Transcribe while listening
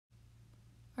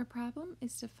Our problem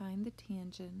is to find the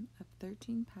tangent of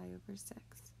 13 pi over 6.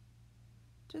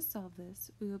 To solve this,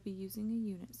 we will be using a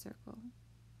unit circle.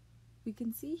 We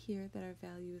can see here that our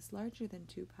value is larger than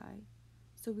 2 pi,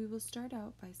 so we will start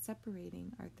out by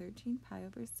separating our 13 pi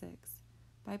over 6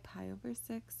 by pi over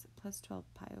 6 plus 12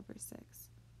 pi over 6,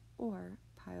 or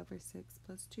pi over 6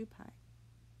 plus 2 pi.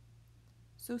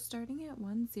 So starting at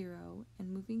 1, 0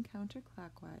 and moving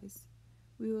counterclockwise,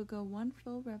 we will go one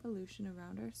full revolution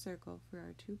around our circle for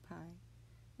our 2 pi,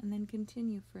 and then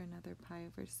continue for another pi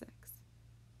over 6.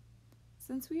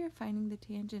 Since we are finding the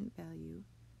tangent value,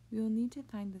 we will need to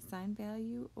find the sine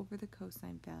value over the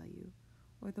cosine value,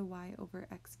 or the y over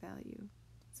x value,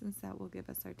 since that will give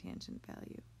us our tangent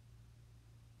value.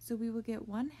 So we will get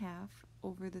 1/2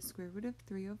 over the square root of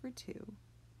 3 over 2,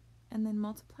 and then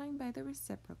multiplying by the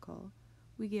reciprocal,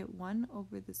 we get 1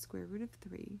 over the square root of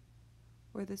 3,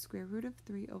 or the square root of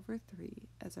 3 over 3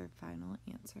 as our final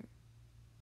answer.